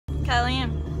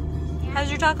Kellyanne, how's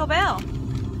your Taco Bell?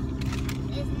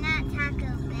 It's not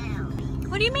Taco Bell.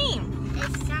 What do you mean?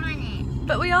 It's Sonic.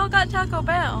 But we all got Taco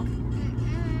Bell.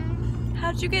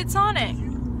 How'd you get Sonic?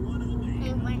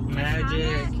 We went to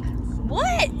Magic. Sonic.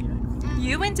 What?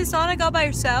 You went to Sonic all by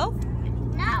yourself?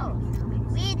 No,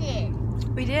 we did.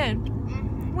 We did.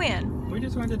 When? We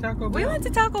just went to Taco Bell. We went to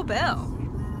Taco Bell.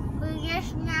 We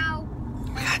just now.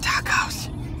 We got tacos.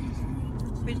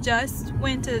 We just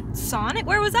went to Sonic?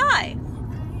 Where was I?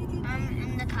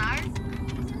 In the car.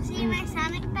 See my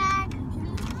Sonic bag?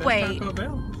 That's Wait. Taco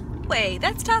Bell. Wait,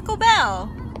 that's Taco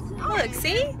Bell. Look,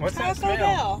 see? What's Taco that smell?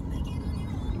 Bell.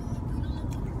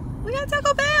 We got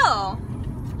Taco Bell.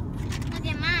 Look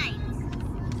at mine.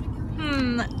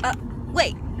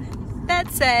 Wait. That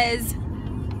says...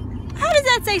 How does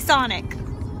that say Sonic?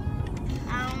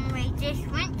 We just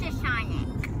went to Sonic.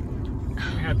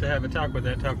 We have to have a talk with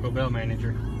that Taco Bell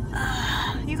manager.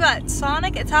 You got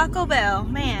Sonic at Taco Bell.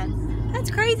 Man, that's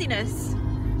craziness.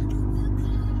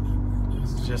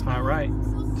 It's just not right.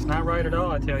 It's not right at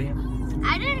all, I tell you.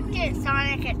 I didn't get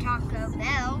Sonic at Taco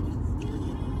Bell.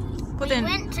 But We then,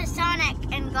 went to Sonic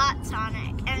and got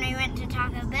Sonic. And we went to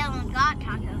Taco Bell and got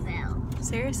Taco Bell.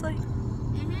 seriously?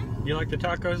 You like the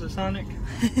tacos at Sonic?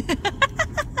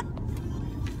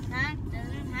 Sonic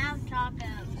doesn't have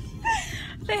tacos.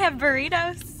 They have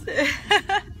burritos.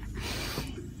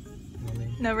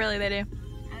 No, really, they do.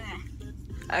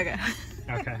 Okay.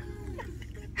 Okay.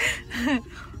 Okay.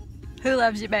 Who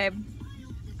loves you, babe?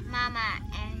 Mama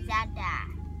and Dada.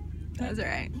 That's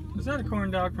right. Is that a corn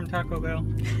dog from Taco Bell?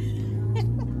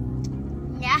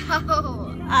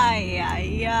 No. Ay,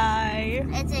 ay, ay.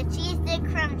 It's a cheese stick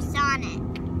from Sonic.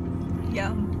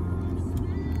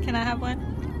 Yum. Can I have one?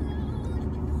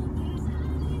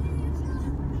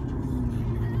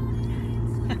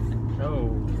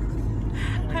 Oh.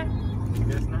 I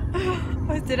guess not.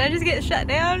 What, did I just get shut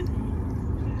down?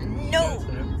 No. That's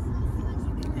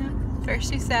it. Yeah.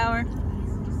 First she's sour.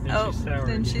 Then Oh, she's sour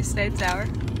then again. she stayed sour.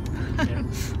 Yeah.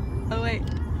 Oh wait.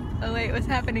 Oh wait, what's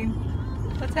happening?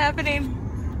 What's happening?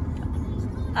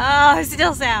 Oh, it's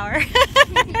still sour.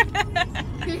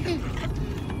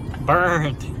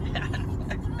 Burnt.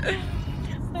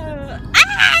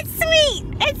 It's sweet!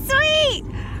 It's sweet!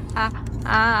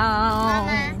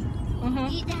 Mama,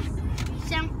 Mhm.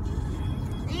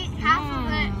 eat half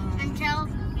of it until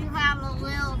you have a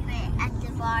little bit at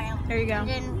the bottom. There you go. And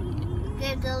then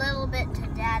give a little bit to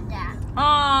Dada.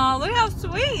 Oh, look how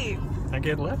sweet! I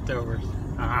get leftovers.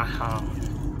 Ah.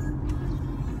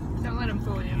 Don't let him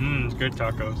fool you. Mmm, good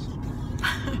tacos.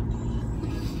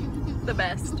 The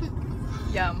best.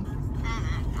 Yum. Oh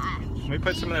my gosh. Can we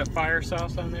put some of that fire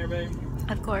sauce on there, babe?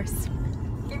 Of course.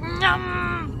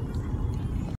 Yum!